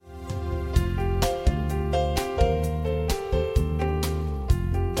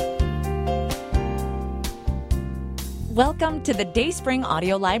Welcome to the Dayspring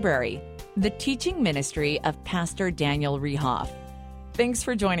Audio Library, the teaching ministry of Pastor Daniel Riehoff. Thanks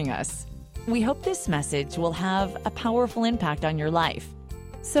for joining us. We hope this message will have a powerful impact on your life.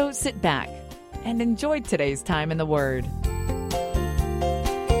 So sit back and enjoy today's time in the Word.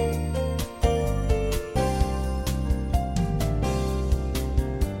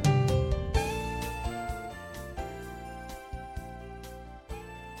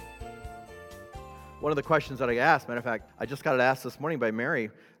 One of the questions that I asked, matter of fact, I just got it asked this morning by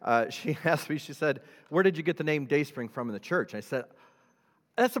Mary. She asked me, she said, where did you get the name Dayspring from in the church? And I said,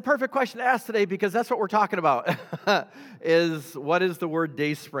 that's a perfect question to ask today because that's what we're talking about, is what is the word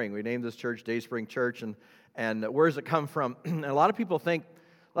Dayspring? We named this church Dayspring Church, and where does it come from? And a lot of people think,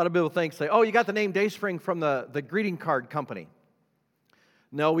 say, oh, you got the name Dayspring from the greeting card company.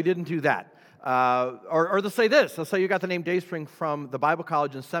 No, we didn't do that. Or they'll say this. They'll say you got the name Dayspring from the Bible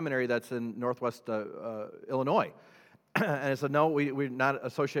College and Seminary that's in Northwest Illinois. And I said, no, we're not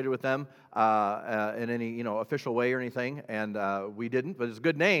associated with them in any official way or anything, and we didn't, but it's a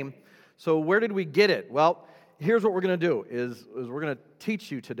good name. So where did we get it? Well, here's what we're going to do, is we're going to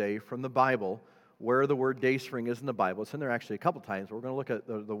teach you today from the Bible where the word Dayspring is in the Bible. It's in there actually a couple times, but we're going to look at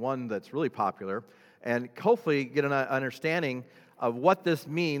the one that's really popular and hopefully get an understanding of what this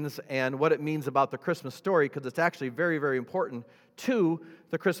means and what it means about the Christmas story, because it's actually very, very important to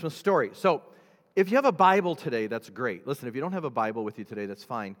the Christmas story. So if you have a Bible today, that's great. Listen, if you don't have a Bible with you today, that's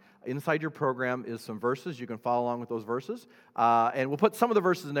fine. Inside your program is some verses. You can follow along with those verses. And we'll put some of the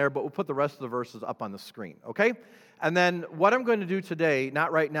verses in there, but we'll put the rest of the verses up on the screen, okay? And then what I'm going to do today,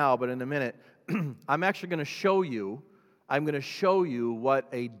 not right now, but in a minute, I'm actually going to show you what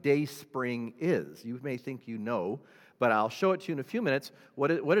a Dayspring is. You may think you know, but I'll show it to you in a few minutes what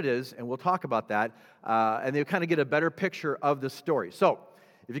it is, and we'll talk about that, and you'll kind of get a better picture of the story. So,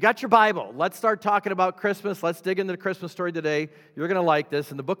 if you got your Bible, let's start talking about Christmas. Let's dig into the Christmas story today. You're going to like this.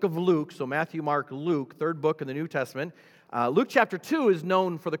 In the book of Luke, so Matthew, Mark, Luke, third book in the New Testament, Luke chapter 2 is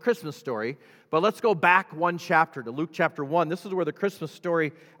known for the Christmas story, but let's go back one chapter to Luke chapter 1. This is where the Christmas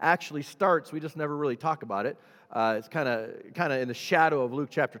story actually starts. We just never really talk about it. It's kind of in the shadow of Luke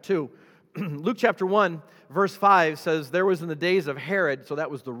chapter 2. Luke chapter 1, verse 5 says, there was in the days of Herod, so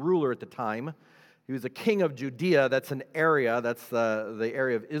that was the ruler at the time. He was the king of Judea. That's an area. That's the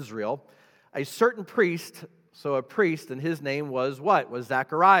area of Israel. A certain priest, so a priest, and his name was what? Was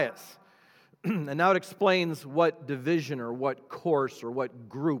Zacharias. And now it explains what division or what course or what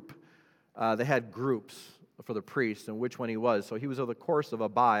group. They had groups for the priest and which one he was. So he was of the course of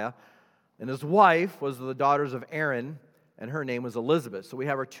Abiah. And his wife was the daughters of Aaron, and her name was Elizabeth. So we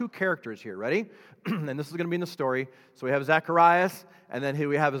have our two characters here, ready? And this is going to be in the story. So we have Zacharias, and then here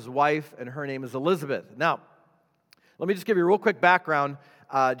we have his wife, and her name is Elizabeth. Now, let me just give you a real quick background,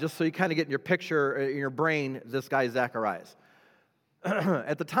 just so you kind of get in your picture, in your brain, this guy Zacharias.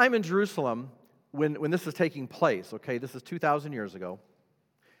 At the time in Jerusalem, when this is taking place, okay, this is 2,000 years ago,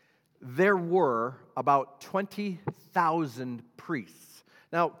 there were about 20,000 priests.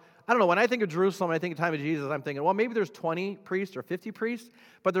 Now, I don't know, when I think of Jerusalem, when I think of the time of Jesus, I'm thinking, well, maybe there's 20 priests or 50 priests,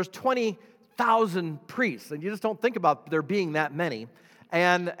 but there's 20,000 priests, and you just don't think about there being that many.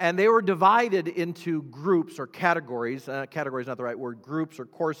 And they were divided into groups or categories. Category is not the right word, groups or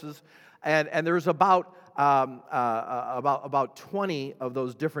courses. And there's about 20 of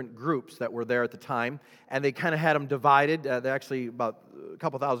those different groups that were there at the time, and they kind of had them divided. They actually, about a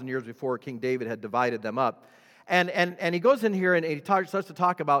couple thousand years before, King David had divided them up. And he goes in here and he starts to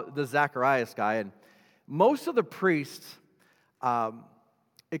talk about the Zacharias guy. And most of the priests,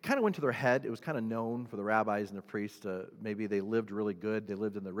 it kind of went to their head. It was kind of known for the rabbis and the priests. Maybe they lived really good. They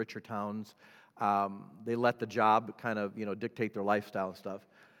lived in the richer towns. They let the job kind of dictate their lifestyle and stuff.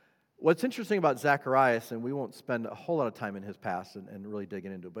 What's interesting about Zacharias, and we won't spend a whole lot of time in his past and really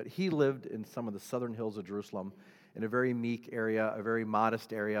digging into it, but he lived in some of the southern hills of Jerusalem in a very meek area, a very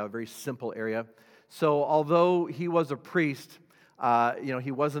modest area, a very simple area. So although he was a priest,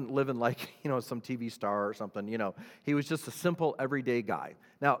 he wasn't living like, some TV star or something, He was just a simple, everyday guy.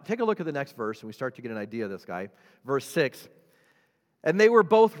 Now, take a look at the next verse, and we start to get an idea of this guy. Verse 6, and they were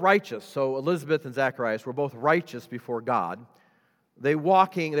both righteous. So Elizabeth and Zacharias were both righteous before God. They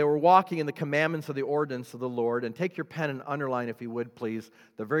were walking in the commandments of the ordinance of the Lord. And take your pen and underline, if you would, please,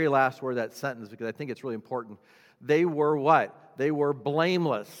 the very last word of that sentence, because I think it's really important. They were what? They were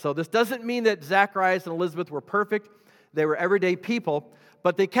blameless. So this doesn't mean that Zacharias and Elizabeth were perfect. They were everyday people,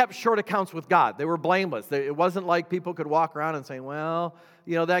 but they kept short accounts with God. They were blameless. It wasn't like people could walk around and say, well,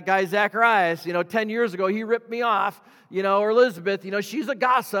 that guy Zacharias, 10 years ago, he ripped me off, or Elizabeth, she's a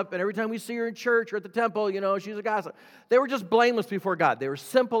gossip, and every time we see her in church or at the temple, she's a gossip. They were just blameless before God. They were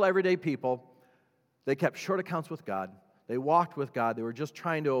simple, everyday people. They kept short accounts with God. They walked with God. They were just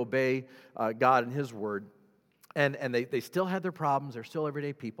trying to obey God and His word. And they still had their problems. They're still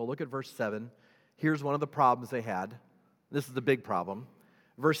everyday people. Look at verse 7. Here's one of the problems they had. This is the big problem.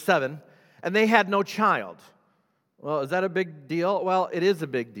 Verse 7, and they had no child. Well, is that a big deal? Well, it is a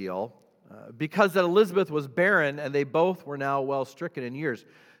big deal because that Elizabeth was barren and they both were now well stricken in years.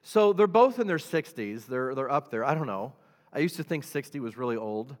 So they're both in their 60s. They're up there. I don't know. I used to think 60 was really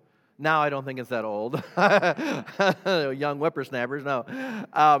old. Now I don't think it's that old. Young whippersnappers, no.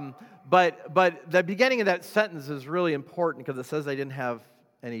 But the beginning of that sentence is really important because it says they didn't have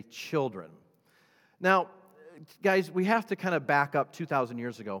any children. Now, guys, we have to kind of back up 2,000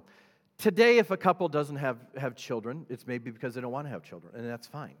 years ago. Today, if a couple doesn't have children, it's maybe because they don't want to have children, and that's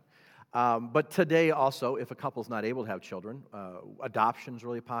fine. But today also, if a couple's not able to have children, adoption's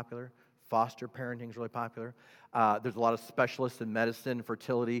really popular. Foster parenting is really popular. There's a lot of specialists in medicine,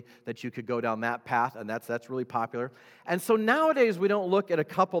 fertility, that you could go down that path, and that's really popular. And so nowadays, we don't look at a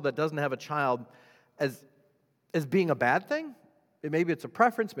couple that doesn't have a child as being a bad thing. Maybe it's a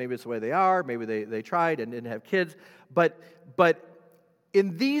preference, maybe it's the way they are, maybe they tried and didn't have kids. But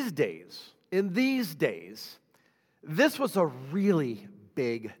in these days, this was a really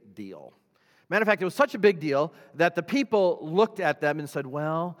big deal. Matter of fact, it was such a big deal that the people looked at them and said,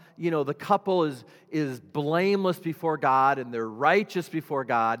 well, the couple is blameless before God and they're righteous before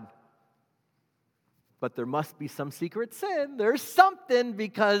God, but there must be some secret sin. There's something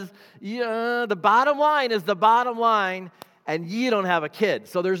because the bottom line is the bottom line, and you don't have a kid.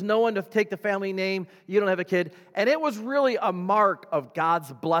 So there's no one to take the family name. You don't have a kid. And it was really a mark of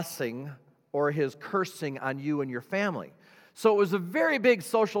God's blessing or His cursing on you and your family. So it was a very big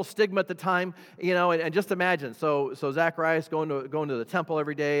social stigma at the time, and just imagine. So Zacharias going to the temple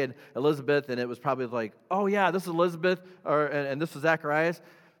every day, and Elizabeth, and it was probably like, oh yeah, this is Elizabeth, and this is Zacharias,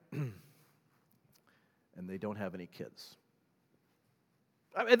 and they don't have any kids.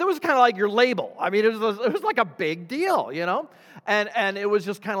 I mean, that was kind of like your label. I mean, it was like a big deal, and it was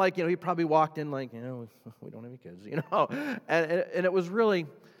just kind of like, he probably walked in like, we don't have any kids, and it was really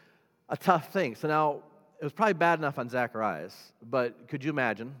a tough thing. So now, it was probably bad enough on Zacharias, but could you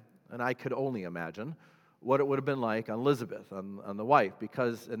imagine, and I could only imagine, what it would have been like on Elizabeth, on the wife,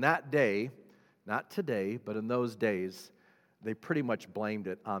 because in that day, not today, but in those days, they pretty much blamed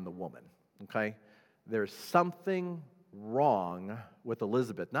it on the woman, okay? There's something wrong with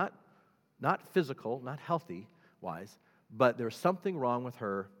Elizabeth, not physical, not healthy-wise, but there's something wrong with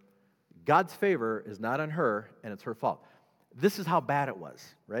her. God's favor is not on her, and it's her fault. This is how bad it was.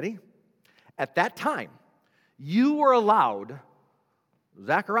 Ready? At that time, you were allowed,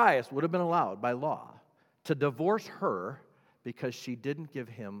 Zacharias would have been allowed by law, to divorce her because she didn't give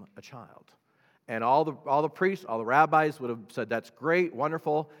him a child. And all the priests, all the rabbis would have said, that's great,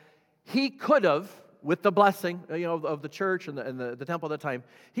 wonderful. He could have, with the blessing of the church and the temple at that time,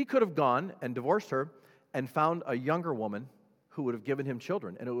 he could have gone and divorced her and found a younger woman who would have given him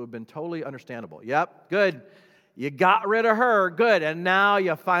children, and it would have been totally understandable. Yep, good. You got rid of her, good, and now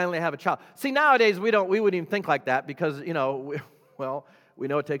you finally have a child. See, nowadays we wouldn't even think like that because, we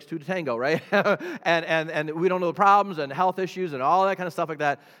know it takes two to tango, right? and we don't know the problems and health issues and all that kind of stuff like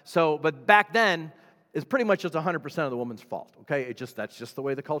that. So, but back then, it's pretty much just 100% of the woman's fault, okay? That's just the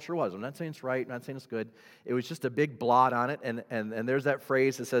way the culture was. I'm not saying it's right, I'm not saying it's good. It was just a big blot on it, and there's that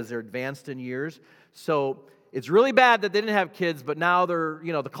phrase that says they're advanced in years. So it's really bad that they didn't have kids, but now they're,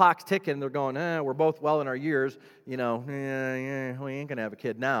 the clock's ticking. They're going, we're both well in our years. We ain't going to have a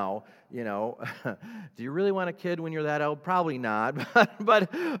kid now. Do you really want a kid when you're that old? Probably not.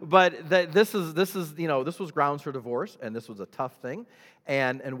 but this was grounds for divorce, and this was a tough thing.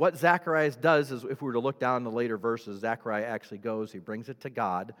 And what Zacharias does is, if we were to look down the later verses, Zachariah actually goes, he brings it to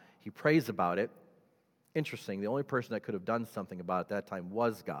God, he prays about it. Interesting, the only person that could have done something about it at that time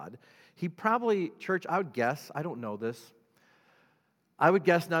was God. He probably, church, I would guess, I don't know this, I would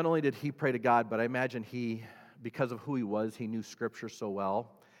guess not only did he pray to God, but I imagine he, because of who he was, he knew Scripture so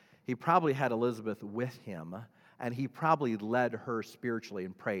well, he probably had Elizabeth with him, and he probably led her spiritually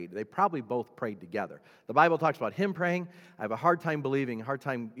and prayed. They probably both prayed together. The Bible talks about him praying. I have a hard time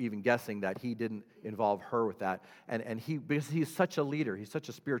even guessing that he didn't involve her with that, because he's such a leader, he's such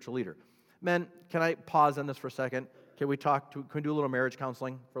a spiritual leader. Men, can I pause on this for a second? Can we do a little marriage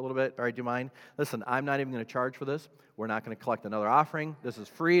counseling for a little bit? All right, do you mind? Listen, I'm not even going to charge for this. We're not going to collect another offering. This is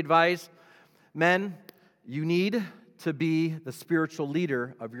free advice. Men, you need to be the spiritual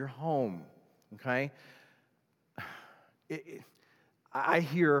leader of your home, okay? I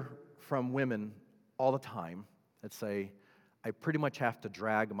hear from women all the time that say, I pretty much have to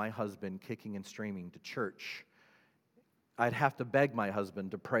drag my husband kicking and screaming to church. I'd have to beg my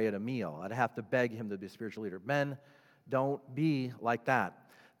husband to pray at a meal. I'd have to beg him to be a spiritual leader. Men, Don't be like that.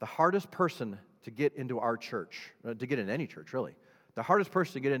 The hardest person to get into our church, to get into any church really, the hardest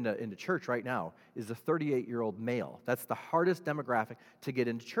person to get into church right now is a 38-year-old male. That's the hardest demographic to get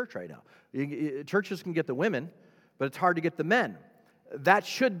into church right now. Churches can get the women, but it's hard to get the men. That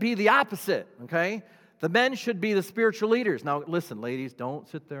should be the opposite, okay? The men should be the spiritual leaders. Now, listen, ladies, don't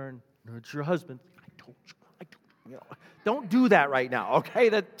sit there and, it's your husband. I told you. Don't do that right now, okay?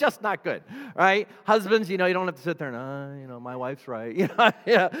 That's just not good, right? Husbands, you don't have to sit there and, my wife's right.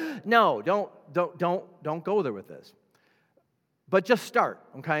 No, don't go there with this. But just start,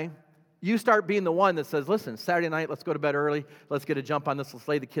 okay? You start being the one that says, listen, Saturday night, let's go to bed early. Let's get a jump on this. Let's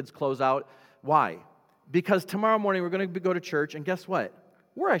lay the kids' clothes out. Why? Because tomorrow morning we're going to go to church, and guess what?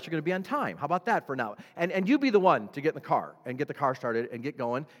 We're actually going to be on time. How about that for now? And you be the one to get in the car and get the car started and get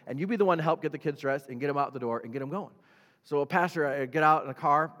going, and you be the one to help get the kids dressed and get them out the door and get them going. So a pastor, I get out in the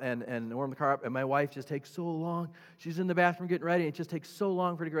car and warm the car up, and my wife just takes so long. She's in the bathroom getting ready, and it just takes so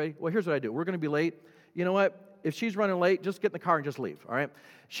long for her to get ready. Well, here's what I do. We're going to be late. You know what? If she's running late, just get in the car and just leave, all right?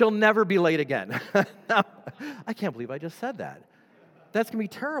 She'll never be late again. Now, I can't believe I just said that. That's going to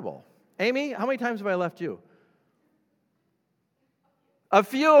be terrible. Amy, how many times have I left you? A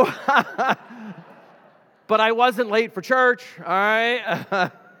few. But I wasn't late for church, all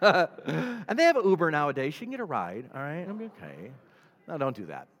right? And they have an Uber nowadays. She can get a ride, all right? I'm okay. No, don't do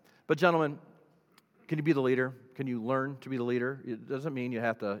that. But gentlemen, can you be the leader? Can you learn to be the leader? It doesn't mean you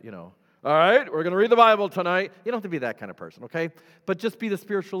have to, all right, we're going to read the Bible tonight. You don't have to be that kind of person, okay? But just be the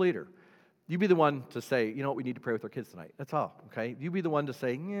spiritual leader. You be the one to say, we need to pray with our kids tonight. That's all, okay? You be the one to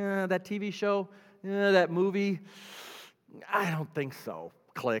say, that TV show, that movie, I don't think so.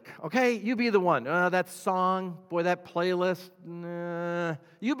 Click, okay? You be the one. That song, boy, that playlist,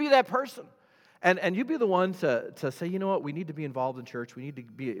 you be that person. And you be the one to say, you know what, we need to be involved in church. We need to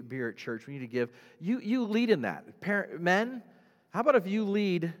be here at church. We need to give. You lead in that. Men, how about if you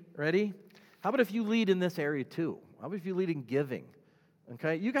lead, ready? How about if you lead in this area too? How about if you lead in giving?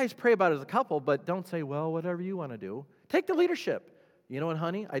 Okay? You guys pray about it as a couple, but don't say, well, whatever you want to do. Take the leadership. You know what,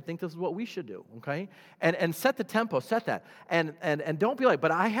 honey? I think this is what we should do, okay? And set the tempo, set that. And don't be like,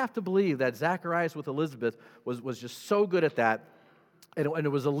 but I have to believe that Zacharias with Elizabeth was just so good at that, and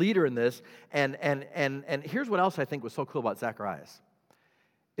it was a leader in this. And here's what else I think was so cool about Zacharias,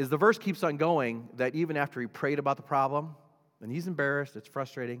 is the verse keeps on going that even after he prayed about the problem, and he's embarrassed, it's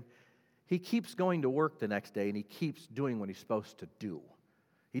frustrating, he keeps going to work the next day, and he keeps doing what he's supposed to do.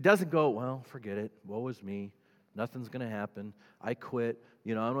 He doesn't go, well, forget it, woe is me. Nothing's going to happen. I quit.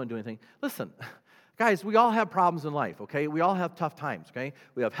 I don't want to do anything. Listen, guys, we all have problems in life, okay? We all have tough times, okay?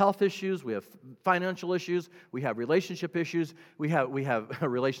 We have health issues. We have financial issues. We have relationship issues. We have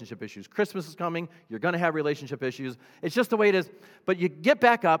relationship issues. Christmas is coming. You're going to have relationship issues. It's just the way it is. But you get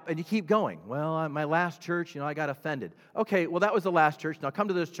back up and you keep going. Well, my last church, I got offended. Okay, well, that was the last church. Now come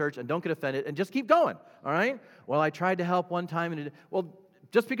to this church and don't get offended and just keep going, all right? Well, I tried to help one time.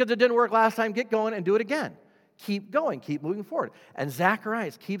 Just because it didn't work last time, get going and do it again. Keep going, keep moving forward. And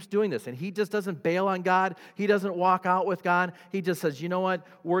Zacharias keeps doing this, and he just doesn't bail on God. He doesn't walk out with God. He just says, you know what?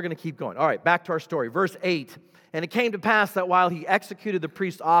 We're going to keep going. All right, back to our story. Verse 8, and it came to pass that while he executed the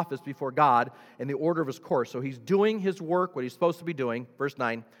priest's office before God in the order of his course, so he's doing his work, what he's supposed to be doing, verse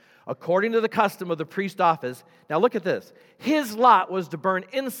 9, according to the custom of the priest's office. Now look at this. His lot was to burn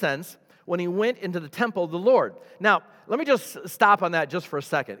incense when he went into the temple of the Lord. Now, let me just stop on that just for a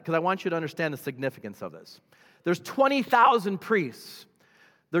second, because I want you to understand the significance of this. There's 20,000 priests.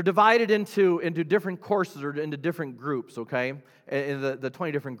 They're divided into different courses or into different groups, okay? In the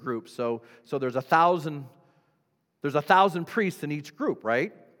 20 different groups. So there's 1,000 priests in each group,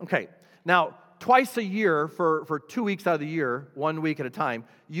 right? Okay. Now, twice a year for 2 weeks out of the year, 1 week at a time,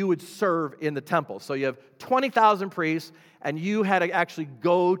 you would serve in the temple. So you have 20,000 priests, and you had to actually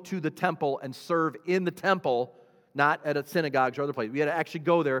go to the temple and serve in the temple, not at a synagogue or other place. We had to actually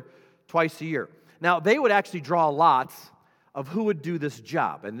go there twice a year. Now, they would actually draw lots of who would do this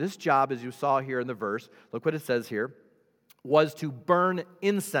job. And this job, as you saw here in the verse, look what it says here, was to burn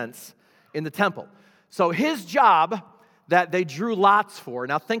incense in the temple. So his job that they drew lots for,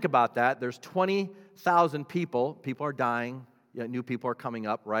 now think about that, there's 20,000 people. People are dying, new people are coming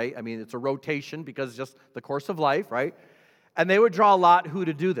up, right? I mean, it's a rotation because it's just the course of life, right? And they would draw a lot who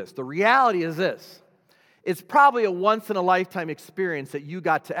to do this. The reality is this. It's probably a once-in-a-lifetime experience that you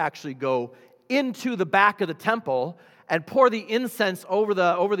got to actually go into the back of the temple and pour the incense over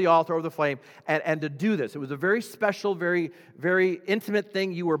the altar, over the flame, and to do this. It was a very special, very, very intimate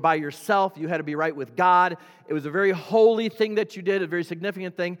thing. You were by yourself. You had to be right with God. It was a very holy thing that you did, a very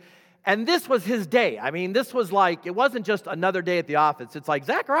significant thing. And this was his day. I mean, this was like, it wasn't just another day at the office. It's like,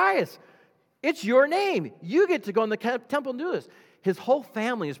 Zacharias, It's your name. You get to go in the temple and do this. His whole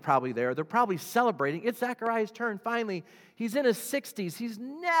family is probably there. They're probably celebrating. It's Zechariah's turn. Finally, he's in his 60s. He's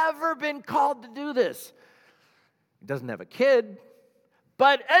never been called to do this. He doesn't have a kid.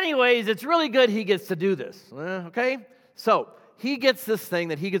 But anyways, it's really good he gets to do this. Okay? So he gets this thing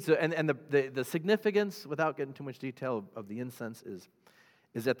that he gets to, and the significance, without getting too much detail of the incense,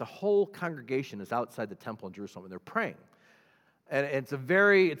 is that the whole congregation is outside the temple in Jerusalem, and they're praying. And it's a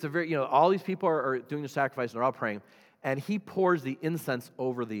very, all these people are doing the sacrifice, and they're all praying. And he pours the incense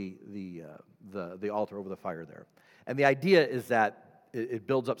over the altar, over the fire there. And the idea is that it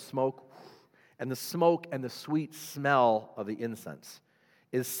builds up smoke, and the smoke and the sweet smell of the incense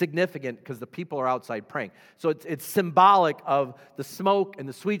is significant because the people are outside praying. So it's symbolic of the smoke and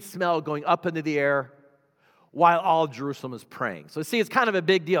the sweet smell going up into the air while all Jerusalem is praying. So see, it's kind of a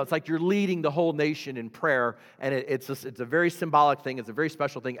big deal. It's like you're leading the whole nation in prayer, and it's a very symbolic thing. It's a very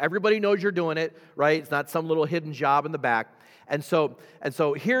special thing. Everybody knows you're doing it, right? It's not some little hidden job in the back. And so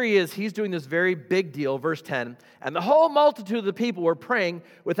here he is. He's doing this very big deal, verse 10. And the whole multitude of the people were praying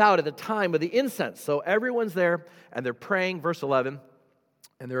without at the time of the incense. So everyone's there, and they're praying, verse 11.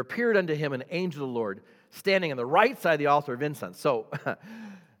 And there appeared unto him an angel of the Lord standing on the right side of the altar of incense. So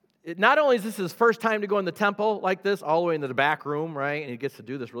not only is this his first time to go in the temple like this, all the way into the back room, right? And he gets to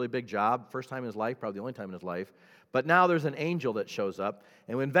do this really big job. First time in his life, probably the only time in his life. But now there's an angel that shows up.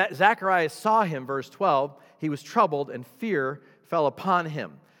 And when Zacharias saw him, verse 12, he was troubled, and fear fell upon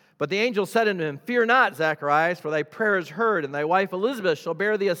him. But the angel said unto him, Fear not, Zacharias, for thy prayer is heard, and thy wife Elizabeth shall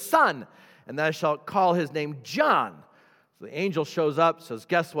bear thee a son, and thou shalt call his name John. So the angel shows up, says,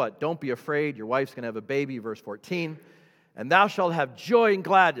 Guess what? Don't be afraid. Your wife's going to have a baby, verse 14. And thou shalt have joy and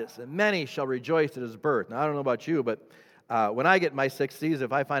gladness, and many shall rejoice at his birth. Now, I don't know about you, but when I get in my 60s,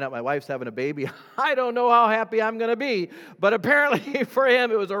 if I find out my wife's having a baby, I don't know how happy I'm going to be. But apparently for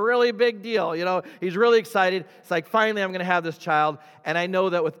him, it was a really big deal. You know, he's really excited. It's like, finally, I'm going to have this child. And I know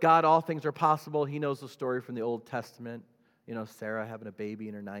that with God, all things are possible. He knows the story from the Old Testament. You know, Sarah having a baby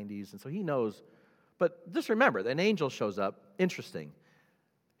in her 90s. And so he knows. But just remember, an angel shows up. Interesting.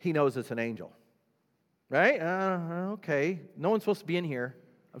 He knows it's an angel. Right? Okay. No one's supposed to be in here.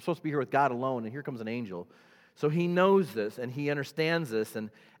 I'm supposed to be here with God alone, and here comes an angel. So he knows this, and he understands this,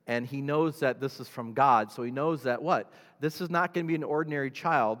 and he knows that this is from God. So he knows that what? This is not going to be an ordinary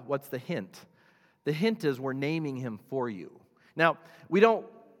child. What's the hint? The hint is we're naming him for you. Now, we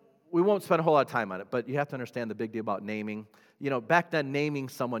won't spend a whole lot of time on it, but you have to understand the big deal about naming. You know, back then, naming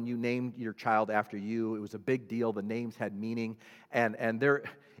someone, you named your child after you. It was a big deal. The names had meaning. And there,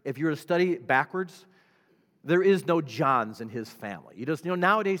 if you were to study it backwards, there is no Johns in his family.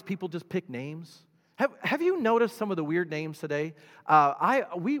 Nowadays people just pick names. Have you noticed some of the weird names today?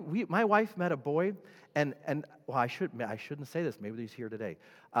 My wife met a boy, and well, I shouldn't say this. Maybe he's here today.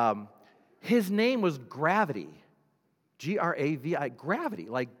 His name was Gravity, Gravi, Gravity,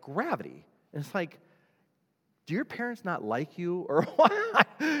 like gravity. And it's like, do your parents not like you, or what?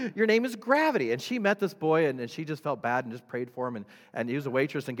 Your name is Gravity. And she met this boy, and she just felt bad and just prayed for him. And he was a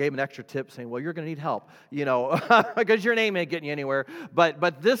waitress and gave him an extra tip, saying, well, you're going to need help, because your name ain't getting you anywhere.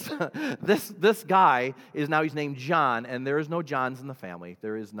 But this guy he's named John, and there is no Johns in the family.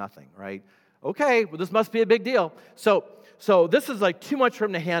 There is nothing, right? Okay, well, this must be a big deal. So this is like too much for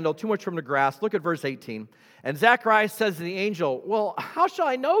him to handle, too much for him to grasp. Look at verse 18. And Zacharias says to the angel, well, how shall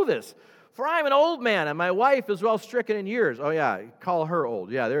I know this? For I am an old man, and my wife is well stricken in years. Oh, yeah, call her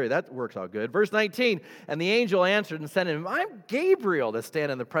old. Yeah, that works out good. Verse 19, and the angel answered and said to him, I'm Gabriel to stand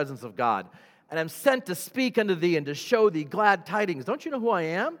in the presence of God, and I'm sent to speak unto thee and to show thee glad tidings. Don't you know who I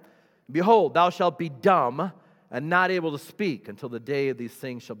am? Behold, thou shalt be dumb and not able to speak until the day of these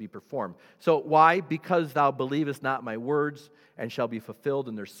things shall be performed. So why? Because thou believest not my words, and shall be fulfilled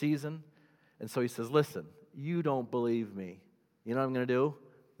in their season. And so he says, listen, you don't believe me. You know what I'm going to do?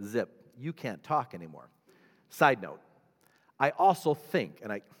 Zip. You can't talk anymore. Side note, I also think,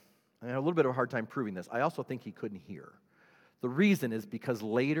 and I have a little bit of a hard time proving this, I also think he couldn't hear. The reason is because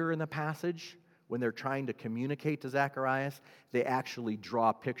later in the passage, when they're trying to communicate to Zacharias, they actually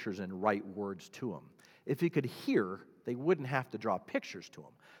draw pictures and write words to him. If he could hear, they wouldn't have to draw pictures to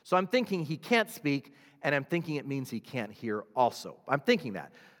him. So I'm thinking he can't speak, and I'm thinking it means he can't hear also. I'm thinking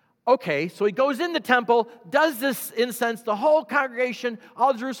that. Okay, so he goes in the temple, does this incense, the whole congregation,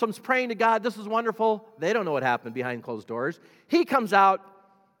 all Jerusalem's praying to God, this is wonderful. They don't know what happened behind closed doors. He comes out,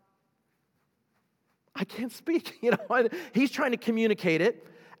 I can't speak, He's trying to communicate it.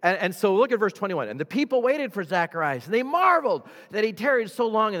 And so look at verse 21. And the people waited for Zacharias, and they marveled that he tarried so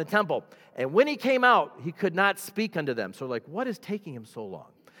long in the temple. And when he came out, he could not speak unto them. So like, what is taking him so long?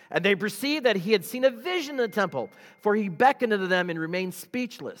 And they perceived that he had seen a vision in the temple, for he beckoned unto them and remained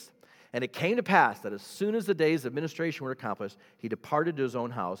speechless. And it came to pass that as soon as the days of ministration were accomplished, he departed to his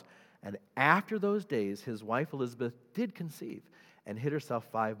own house. And after those days, his wife Elizabeth did conceive and hid herself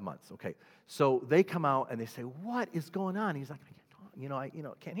 5 months. Okay, so they come out and they say, what is going on? He's like, I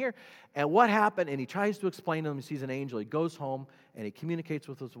can't hear. And what happened? And he tries to explain to them. He sees an angel. He goes home and he communicates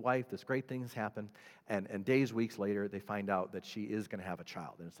with his wife. This great thing has happened. And days, weeks later, they find out that she is going to have a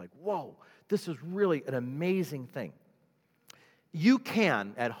child. And it's like, whoa, this is really an amazing thing. You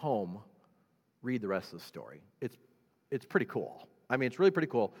can, at home, read the rest of the story. It's pretty cool. I mean, it's really pretty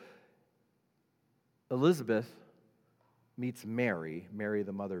cool. Elizabeth meets Mary,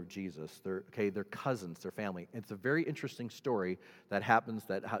 the mother of Jesus. They're cousins, they're family. It's a very interesting story that happens,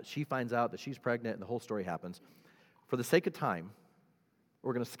 that how she finds out that she's pregnant and the whole story happens. For the sake of time,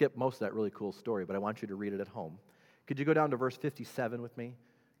 we're going to skip most of that really cool story, but I want you to read it at home. Could you go down to verse 57 with me?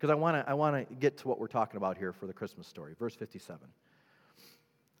 Because I want to get to what we're talking about here for the Christmas story. Verse 57.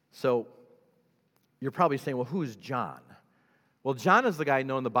 So, you're probably saying, well, who's John? Well, John is the guy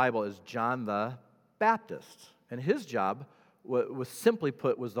known in the Bible as John the Baptist. And his job, was simply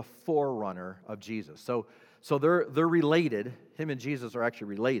put, was the forerunner of Jesus. So they're related. Him and Jesus are actually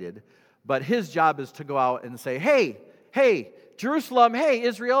related. But his job is to go out and say, hey, Jerusalem, hey,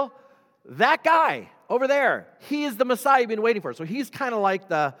 Israel, that guy over there, he is the Messiah you've been waiting for. So he's kind of like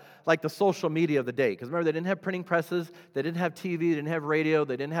the social media of the day. Because remember, they didn't have printing presses, they didn't have TV, they didn't have radio,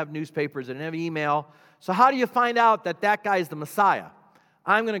 they didn't have newspapers, they didn't have email. So how do you find out that guy is the Messiah?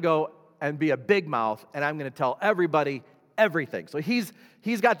 I'm going to go and be a big mouth, and I'm going to tell everybody everything. So he's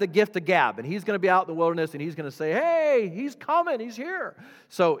got the gift of gab, and he's going to be out in the wilderness, and he's going to say, hey, he's coming, he's here.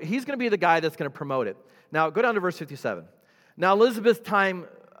 So he's going to be the guy that's going to promote it. Now, go down to verse 57. Now, Elizabeth's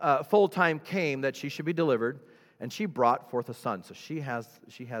full time came that she should be delivered, and she brought forth a son. So she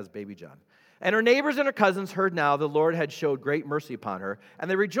has baby John. And her neighbors and her cousins heard now the Lord had showed great mercy upon her, and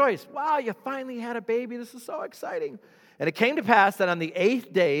they rejoiced. Wow, you finally had a baby. This is so exciting. And it came to pass that on the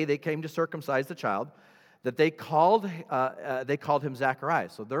 8th day they came to circumcise the child, that they called him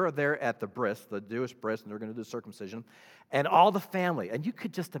Zacharias. So they're there at the bris, the Jewish bris, and they're going to do the circumcision. And all the family, and you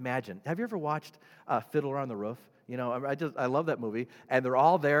could just imagine. Have you ever watched Fiddler on the Roof? You know, I love that movie. And they're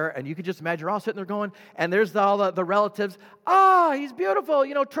all there, and you could just imagine, they're all sitting there going, and there's all the relatives. He's beautiful.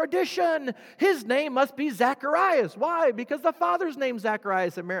 You know, tradition. His name must be Zacharias. Why? Because the father's name's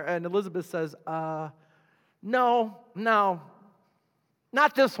Zacharias. And Elizabeth says, no,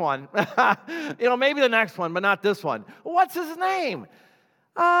 not this one. Maybe the next one, but not this one. What's his name?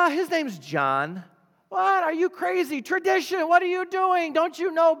 His name's John. What? Are you crazy? Tradition, what are you doing? Don't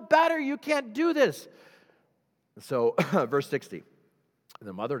you know better? You can't do this. So, verse 60.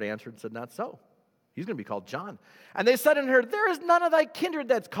 The mother had answered and said, not so. He's going to be called John. And they said unto her, there is none of thy kindred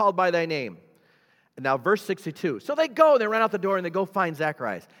that's called by thy name. And now, verse 62. So they ran out the door, and they go find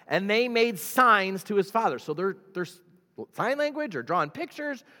Zacharias. And they made signs to his father. So they're sign language or drawing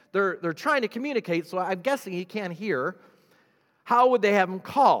pictures. They're trying to communicate, so I'm guessing he can't hear. How would they have him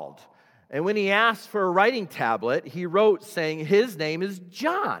called? And when he asked for a writing tablet, he wrote saying, his name is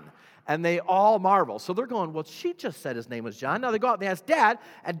John. And they all marvel. So they're going, well, she just said his name was John. Now they go out and they ask Dad,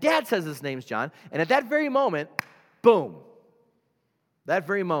 and Dad says his name's John. And at that very moment, boom. That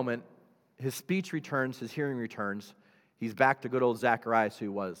very moment, his speech returns, his hearing returns. He's back to good old Zacharias who he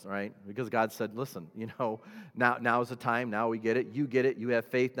was, right? Because God said, listen, now is the time. Now we get it. You get it. You have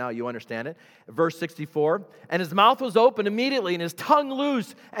faith now. You understand it. Verse 64, and his mouth was open immediately, and his tongue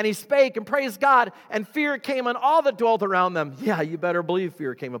loose, and he spake and praised God, and fear came on all that dwelt around them. Yeah, you better believe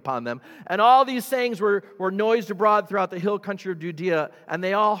fear came upon them. And all these sayings were noised abroad throughout the hill country of Judea, and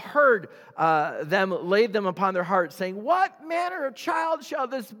they all heard them, laid them upon their hearts, saying, what manner of child shall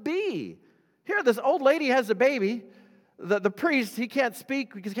this be? Here, this old lady has a baby. The priest, he can't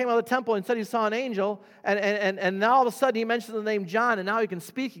speak because he came out of the temple and said he saw an angel. And now all of a sudden he mentions the name John, and now he can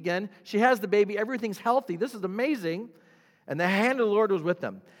speak again. She has the baby. Everything's healthy. This is amazing. And the hand of the Lord was with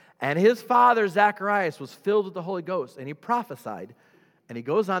them. And his father, Zacharias, was filled with the Holy Ghost, and he prophesied. And he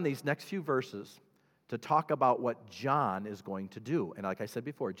goes on these next few verses to talk about what John is going to do. And like I said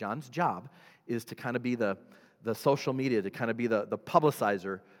before, John's job is to kind of be the social media, to kind of be the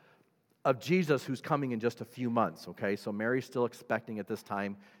publicizer of Jesus who's coming in just a few months, okay? So Mary's still expecting at this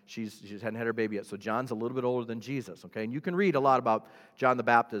time. She hadn't had her baby yet. So John's a little bit older than Jesus, okay? And you can read a lot about John the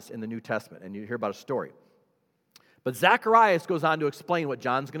Baptist in the New Testament, and you hear about a story. But Zacharias goes on to explain what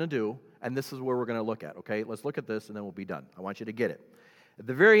John's going to do, and this is where we're going to look at, okay? Let's look at this, and then we'll be done. I want you to get it. At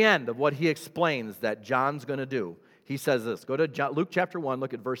the very end of what he explains that John's going to do, he says this. Go to Luke chapter 1,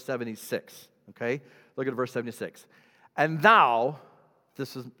 look at verse 76, okay? Look at verse 76. And thou...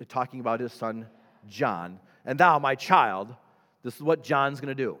 This is talking about his son, John. And thou, my child, this is what John's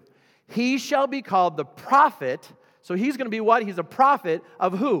going to do. He shall be called the prophet. So he's going to be what? He's a prophet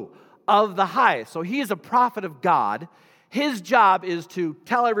of who? Of the highest. So he is a prophet of God. His job is to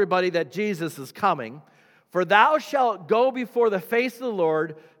tell everybody that Jesus is coming. For thou shalt go before the face of the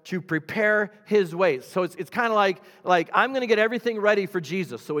Lord to prepare his ways. So it's kind of like I'm going to get everything ready for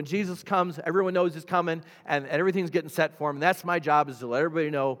Jesus. So when Jesus comes, everyone knows he's coming, and everything's getting set for him. And that's my job, is to let everybody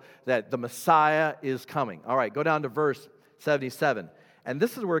know that the Messiah is coming. All right, go down to verse 77. And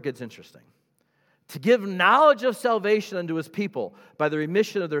this is where it gets interesting. To give knowledge of salvation unto his people by the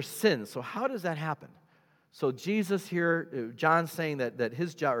remission of their sins. So how does that happen? So Jesus here, John's saying that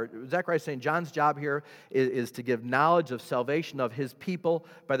his job, or Zechariah's saying John's job here is to give knowledge of salvation of his people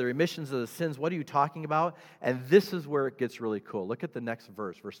by the remissions of the sins. What are you talking about? And this is where it gets really cool. Look at the next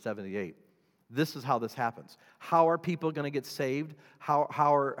verse, verse 78. This is how this happens. How are people going to get saved?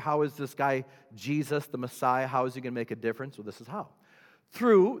 How is this guy, Jesus, the Messiah, how is he going to make a difference? Well, this is how.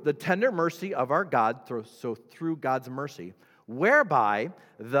 Through the tender mercy of our God, through God's mercy, whereby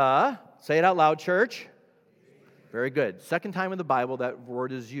say it out loud, church. Very good. Second time in the Bible that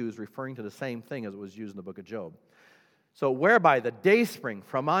word is used, referring to the same thing as it was used in the book of Job. So, whereby the dayspring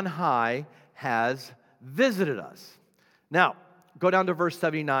from on high has visited us. Now, go down to verse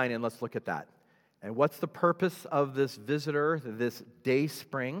 79 and let's look at that. And what's the purpose of this visitor, this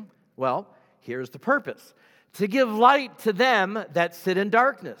dayspring? Well, here's the purpose. To give light to them that sit in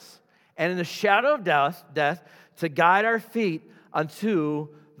darkness, and in the shadow of death, to guide our feet unto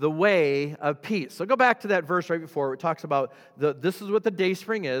the way of peace. So go back to that verse right before where it talks about this is what the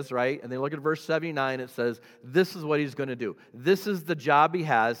dayspring is, right? And then look at verse 79, it says, this is what he's going to do. This is the job he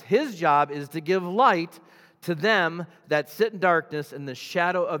has. His job is to give light to them that sit in darkness in the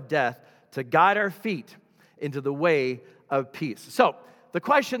shadow of death, to guide our feet into the way of peace. So the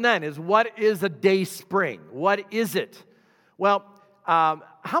question then is, what is a dayspring? What is it? Well,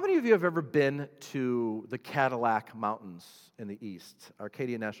 how many of you have ever been to the Cadillac Mountains in the east,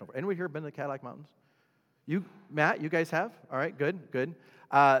 Arcadia National Forest? Anyone here been to the Cadillac Mountains? You, Matt, you guys have? All right, good.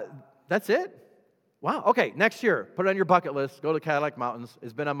 That's it? Wow, okay, next year, put it on your bucket list, go to the Cadillac Mountains.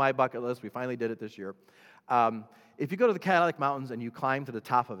 It's been on my bucket list. We finally did it this year. If you go to the Cadillac Mountains and you climb to the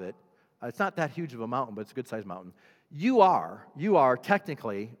top of it, it's not that huge of a mountain, but it's a good-sized mountain. You are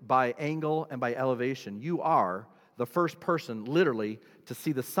technically, by angle and by elevation, you are the first person, literally, to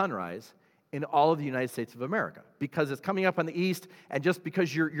see the sunrise in all of the United States of America, because it's coming up on the east, and just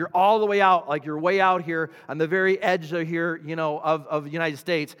because you're all the way out, like you're way out here on the very edge of here, of the United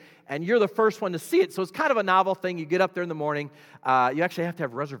States, and you're the first one to see it. So it's kind of a novel thing. You get up there in the morning. You actually have to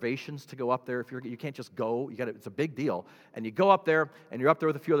have reservations to go up there. You can't just go. It's a big deal. And you go up there, and you're up there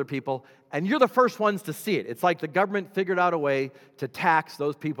with a few other people, and you're the first ones to see it. It's like the government figured out a way to tax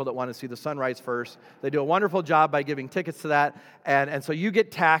those people that want to see the sunrise first. They do a wonderful job by giving tickets to that, and so you get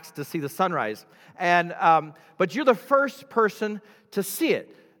taxed to see the sunrise. But you're the first person to see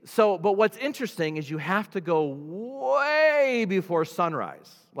it. But what's interesting is you have to go way before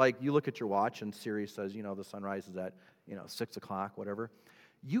sunrise. Like you look at your watch and Sirius says, the sunrise is at, 6 o'clock, whatever.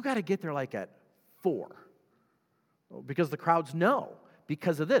 You got to get there like at 4. Because the crowds know.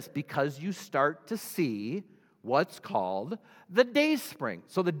 Because of this. Because you start to see what's called the dayspring.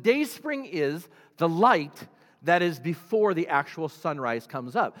 So the dayspring is the light that is before the actual sunrise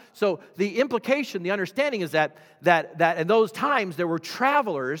comes up. So the implication, the understanding is that in those times there were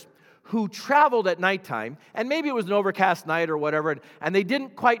travelers who traveled at nighttime, and maybe it was an overcast night or whatever, and they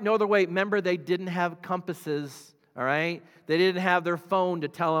didn't quite know their way. Remember, they didn't have compasses, all right? They didn't have their phone to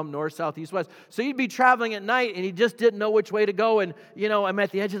tell them north, south, east, west. So you'd be traveling at night, and you just didn't know which way to go, and, I'm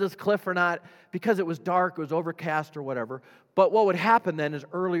at the edge of this cliff or not, because it was dark, it was overcast or whatever. But what would happen then is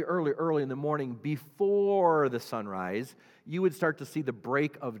early in the morning, before the sunrise, you would start to see the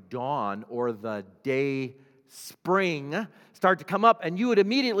break of dawn, or the day spring, start to come up, and you would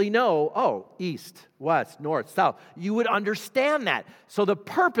immediately know, east, west, north, south. You would understand that. So the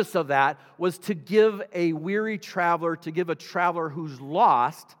purpose of that was to give a weary traveler, to give a traveler who's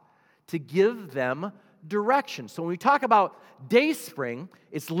lost, to give them direction. So when we talk about dayspring,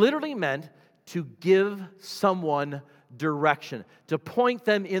 it's literally meant to give someone direction, to point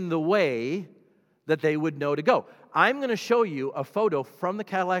them in the way that they would know to go. I'm going to show you a photo from the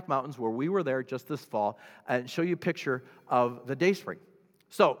Cadillac Mountains where we were there just this fall, and show you a picture of the dayspring.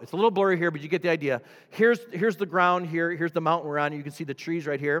 So it's a little blurry here, but you get the idea. Here's the ground here. Here's the mountain we're on. You can see the trees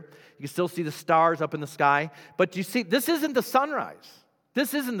right here. You can still see the stars up in the sky. But you see, this isn't the sunrise.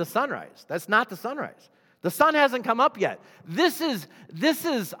 This isn't the sunrise. That's not the sunrise. The sun hasn't come up yet. This is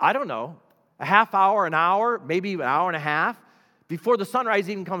I don't know, a half hour, an hour, maybe an hour and a half before the sunrise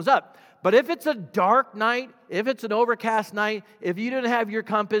even comes up. But if it's a dark night, if it's an overcast night, if you didn't have your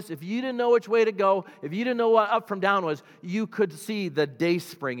compass, if you didn't know which way to go, if you didn't know what up from down was, you could see the day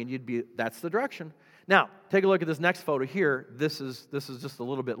spring, and that's the direction. Now, take a look at this next photo here. This is just a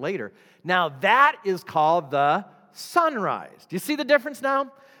little bit later. Now, that is called the sunrise. Do you see the difference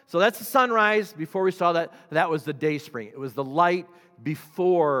now? So that's the sunrise. Before we saw that, that was the day spring. It was the light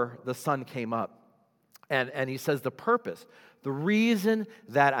before the sun came up. And he says the purpose, the reason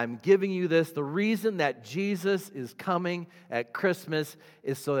that I'm giving you this, the reason that Jesus is coming at Christmas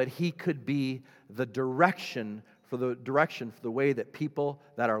is so that he could be the direction for the way that people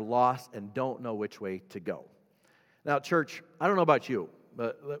that are lost and don't know which way to go. Now, church, I don't know about you,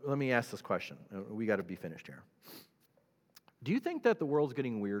 but let me ask this question. We got to be finished here. Do you think that the world's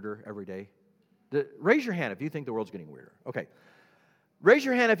getting weirder every day? Raise your hand if you think the world's getting weirder. Okay. Raise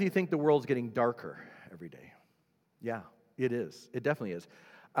your hand if you think the world's getting darker every day. Yeah, it is. It definitely is.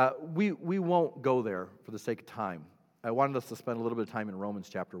 We won't go there for the sake of time. I wanted us to spend a little bit of time in Romans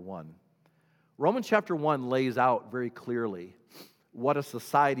chapter 1. Romans chapter 1 lays out very clearly what a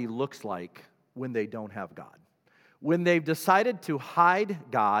society looks like when they don't have God. When they've decided to hide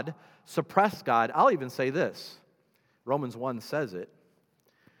God, suppress God, I'll even say this. Romans 1 says it.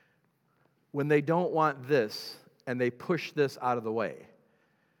 When they don't want this and they push this out of the way.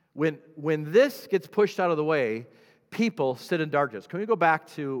 When this gets pushed out of the way, people sit in darkness. Can we go back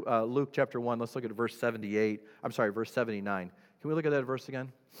to Luke chapter 1? Let's look at verse 79. Can we look at that verse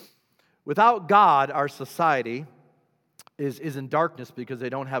again? Without God, our society is in darkness because they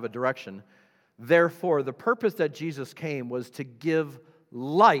don't have a direction. Therefore, the purpose that Jesus came was to give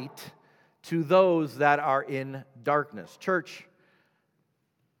light to those that are in darkness. Church,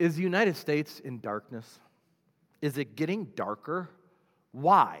 is the United States in darkness? Is it getting darker?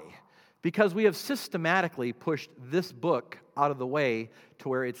 Why? Because we have systematically pushed this book out of the way to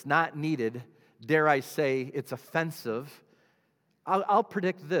where it's not needed. Dare I say, it's offensive. I'll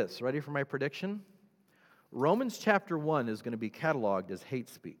predict this. Ready for my prediction? Romans chapter 1 is going to be cataloged as hate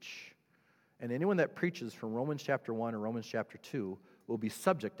speech. And anyone that preaches from Romans chapter 1 or Romans chapter 2 will be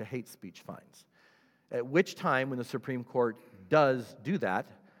subject to hate speech fines. At which time, when the Supreme Court does do that,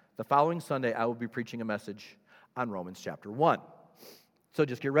 the following Sunday I will be preaching a message on Romans chapter 1. So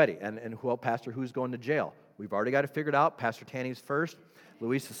just get ready. And Pastor, who's going to jail? We've already got it figured out. Pastor Tanny's first.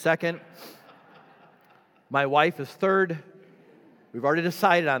 Luis is second. My wife is third. We've already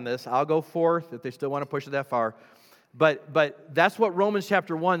decided on this. I'll go fourth if they still want to push it that far. But that's what Romans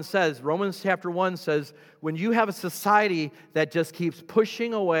chapter 1 says. Romans chapter 1 says, when you have a society that just keeps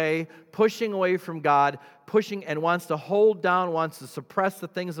pushing away from God, pushing and wants to hold down, wants to suppress the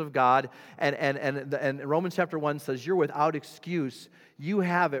things of God, and Romans chapter 1 says, you're without excuse. You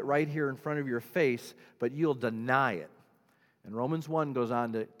have it right here in front of your face, but you'll deny it. And Romans 1 goes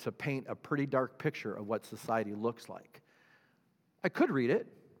on to paint a pretty dark picture of what society looks like. I could read it.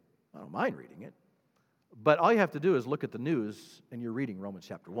 I don't mind reading it. But all you have to do is look at the news and you're reading Romans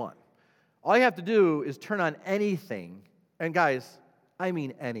chapter 1. All you have to do is turn on anything, and guys, I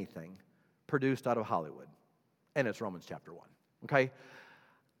mean anything, produced out of Hollywood. And it's Romans chapter 1. Okay?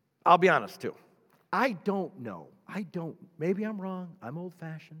 I'll be honest too. I don't know. Maybe I'm wrong. I'm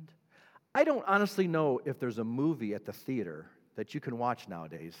old-fashioned. I don't honestly know if there's a movie at the theater that you can watch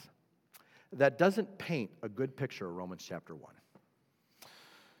nowadays that doesn't paint a good picture of Romans chapter 1.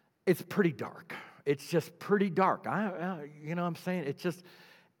 It's pretty dark. It's just pretty dark. You know what I'm saying? It's just,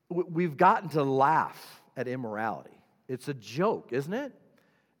 we've gotten to laugh at immorality. It's a joke, isn't it?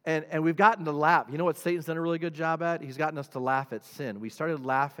 And we've gotten to laugh. You know what Satan's done a really good job at? He's gotten us to laugh at sin. We started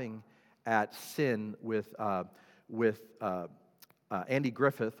laughing at sin with Andy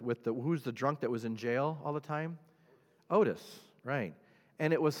Griffith, who's the drunk that was in jail all the time? Otis, right.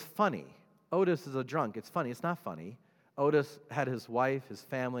 And it was funny. Otis is a drunk. It's funny. It's not funny. Otis had his wife, his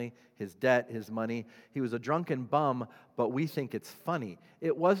family, his debt, his money. He was a drunken bum, but we think it's funny.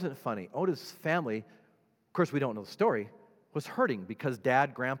 It wasn't funny. Otis' family, of course we don't know the story, was hurting because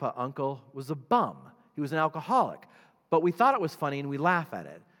dad, grandpa, uncle was a bum. He was an alcoholic. But we thought it was funny and we laugh at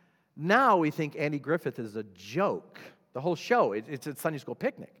it. Now we think Andy Griffith is a joke. The whole show, it's a Sunday school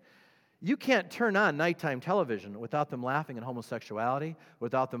picnic. You can't turn on nighttime television without them laughing at homosexuality,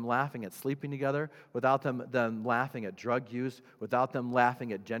 without them laughing at sleeping together, without them laughing at drug use, without them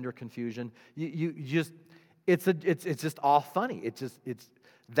laughing at gender confusion. It's just all funny.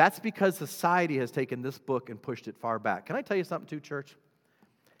 That's because society has taken this book and pushed it far back. Can I tell you something too, church?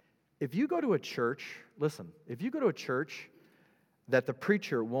 If you go to a church, listen, if you go to a church that the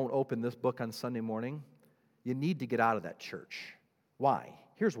preacher won't open this book on Sunday morning, you need to get out of that church. Why?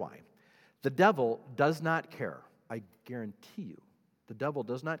 Here's why. The devil does not care I guarantee you, the devil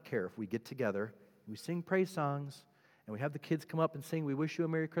does not care if we get together, we sing praise songs, and we have the kids come up and sing, "We wish you a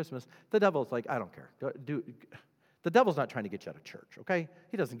Merry Christmas." The devil's like, I don't care. The devil's not trying to get you out of church, okay?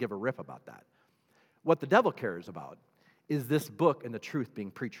 He doesn't give a rip about that. What the devil cares about is this book and the truth being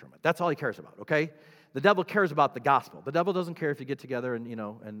preached from it. That's all he cares about, okay? The devil cares about the gospel. The devil doesn't care if you get together and,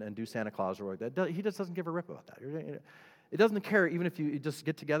 and do Santa Claus or like that. He just doesn't give a rip about that. It doesn't care even if you just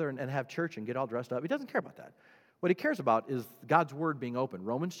get together and have church and get all dressed up. He doesn't care about that. What he cares about is God's word being open.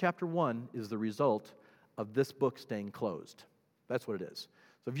 Romans chapter 1 is the result of this book staying closed. That's what it is.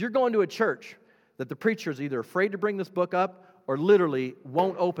 So if you're going to a church that the preacher is either afraid to bring this book up or literally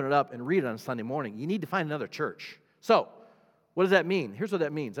won't open it up and read it on Sunday morning, you need to find another church. So what does that mean? Here's what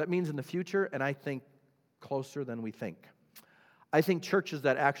that means. That means in the future, and I think closer than we think, I think churches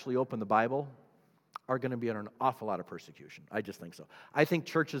that actually open the Bible are going to be under an awful lot of persecution. I just think so. I think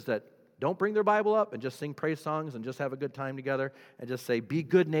churches that don't bring their Bible up and just sing praise songs and just have a good time together and just say, be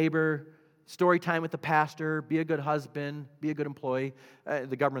good neighbor, story time with the pastor, be a good husband, be a good employee.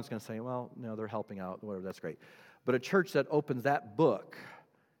 The government's going to say, well, no, they're helping out, whatever, that's great. But a church that opens that book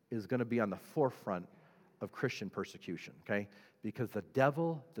is going to be on the forefront of Christian persecution, okay? Because the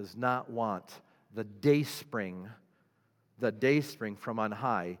devil does not want the day spring from on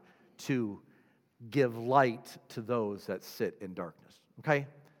high to give light to those that sit in darkness, okay?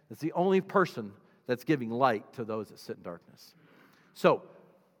 It's the only person that's giving light to those that sit in darkness. So,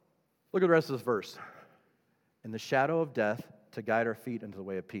 look at the rest of this verse. In the shadow of death, to guide our feet into the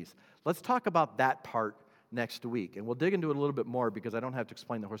way of peace. Let's talk about that part next week, and we'll dig into it a little bit more because I don't have to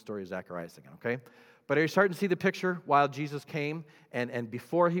explain the whole story of Zacharias again, okay? But are you starting to see the picture while Jesus came? And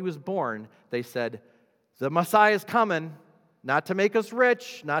before he was born, they said, the Messiah is coming, not to make us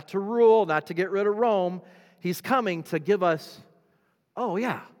rich, not to rule, not to get rid of Rome. He's coming to give us,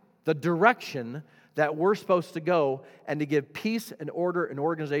 the direction that we're supposed to go and to give peace and order and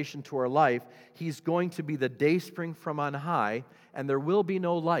organization to our life. He's going to be the dayspring from on high, and there will be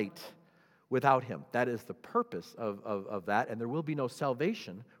no light without him. That is the purpose of that, and there will be no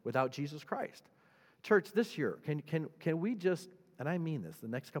salvation without Jesus Christ. Church, this year, can we just, and I mean this, the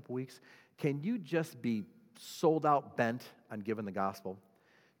next couple weeks, can you just be sold out bent on giving the gospel?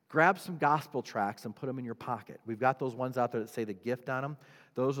 Grab some gospel tracts and put them in your pocket. We've got those ones out there that say the gift on them.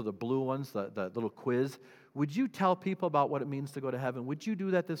 Those are the blue ones, the little quiz. Would you tell people about what it means to go to heaven? Would you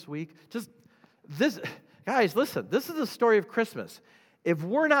do that this week? Guys, listen, this is the story of Christmas. If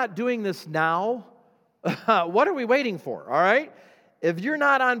we're not doing this now, what are we waiting for, all right? If you're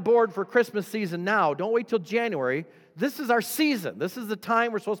not on board for Christmas season now, don't wait till January. This is our season. This is the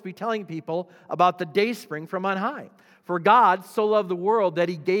time we're supposed to be telling people about the dayspring from on high. For God so loved the world that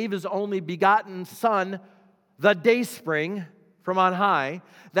he gave his only begotten Son, the dayspring from on high,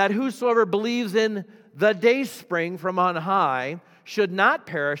 that whosoever believes in the dayspring from on high should not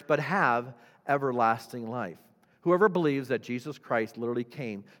perish but have everlasting life. Whoever believes that Jesus Christ literally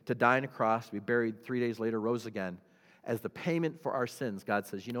came to die on a cross, be buried, 3 days later, rose again, as the payment for our sins, God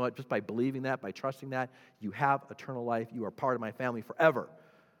says, you know what, just by believing that, by trusting that, you have eternal life. You are part of my family forever.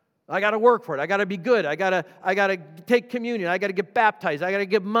 I got to work for it. I got to be good. I got to take communion. I got to get baptized. I got to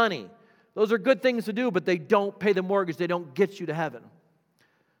give money. Those are good things to do, but they don't pay the mortgage. They don't get you to heaven.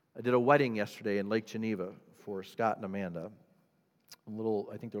 I did a wedding yesterday in Lake Geneva for Scott and Amanda.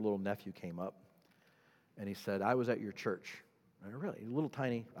 I think their little nephew came up, and he said, I was at your church. And really, a little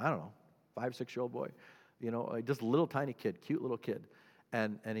tiny, 5, 6-year-old boy. Just a little tiny kid, cute little kid.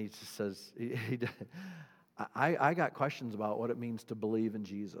 And he just says, I got questions about what it means to believe in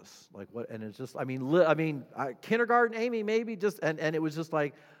Jesus. Like what, and it's just, kindergarten Amy maybe just, and it was just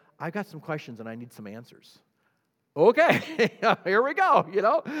like, I've got some questions and I need some answers. Okay, here we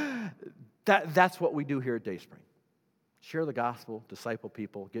go, That's what we do here at Dayspring. Share the gospel, disciple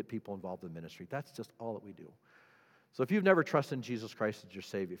people, get people involved in ministry. That's just all that we do. So if you've never trusted in Jesus Christ as your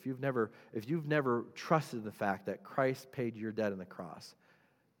Savior, if you've never trusted in the fact that Christ paid your debt on the cross,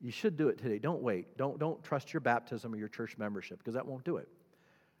 you should do it today. Don't wait. Don't trust your baptism or your church membership, because that won't do it.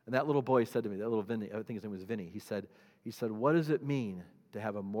 And that little boy said to me, that little Vinny, I think his name was Vinny, he said, what does it mean to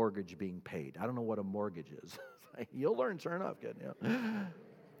have a mortgage being paid? I don't know what a mortgage is. You'll learn, sure enough, kid.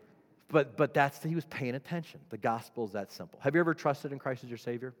 But he was paying attention. The gospel is that simple. Have you ever trusted in Christ as your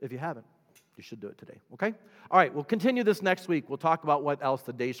Savior? If you haven't, you should do it today, okay? All right, we'll continue this next week. We'll talk about what else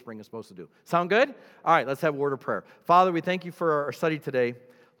the Dayspring is supposed to do. Sound good? All right, let's have a word of prayer. Father, we thank you for our study today.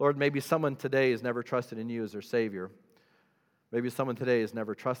 Lord, maybe someone today has never trusted in you as their Savior. Maybe someone today has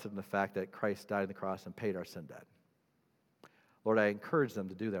never trusted in the fact that Christ died on the cross and paid our sin debt. Lord, I encourage them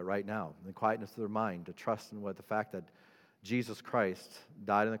to do that right now, in the quietness of their mind, to trust in the fact that Jesus Christ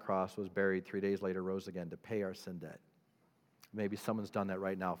died on the cross, was buried, 3 days later rose again to pay our sin debt. Maybe someone's done that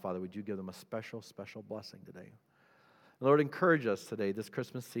right now. Father, would you give them a special, special blessing today? Lord, encourage us today, this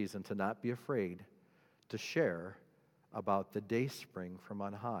Christmas season, to not be afraid to share about the Dayspring from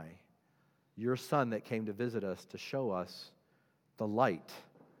on high, your Son that came to visit us to show us the light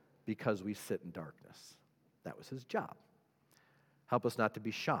because we sit in darkness. That was his job. Help us not to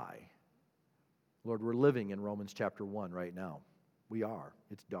be shy. Lord, we're living in Romans chapter 1 right now. We are.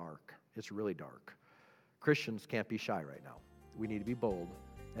 It's dark. It's really dark. Christians can't be shy right now. We need to be bold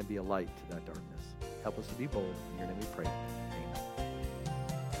and be a light to that darkness. Help us to be bold. In your name we pray. Amen.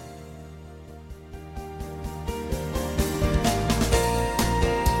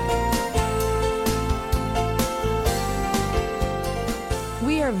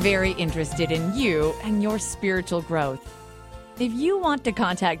 We are very interested in you and your spiritual growth. If you want to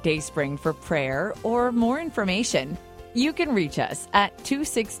contact Dayspring for prayer or more information, you can reach us at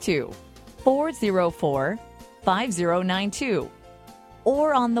 262-404-5092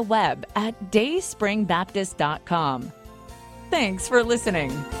 or on the web at dayspringbaptist.com. Thanks for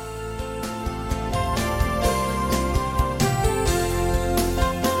listening.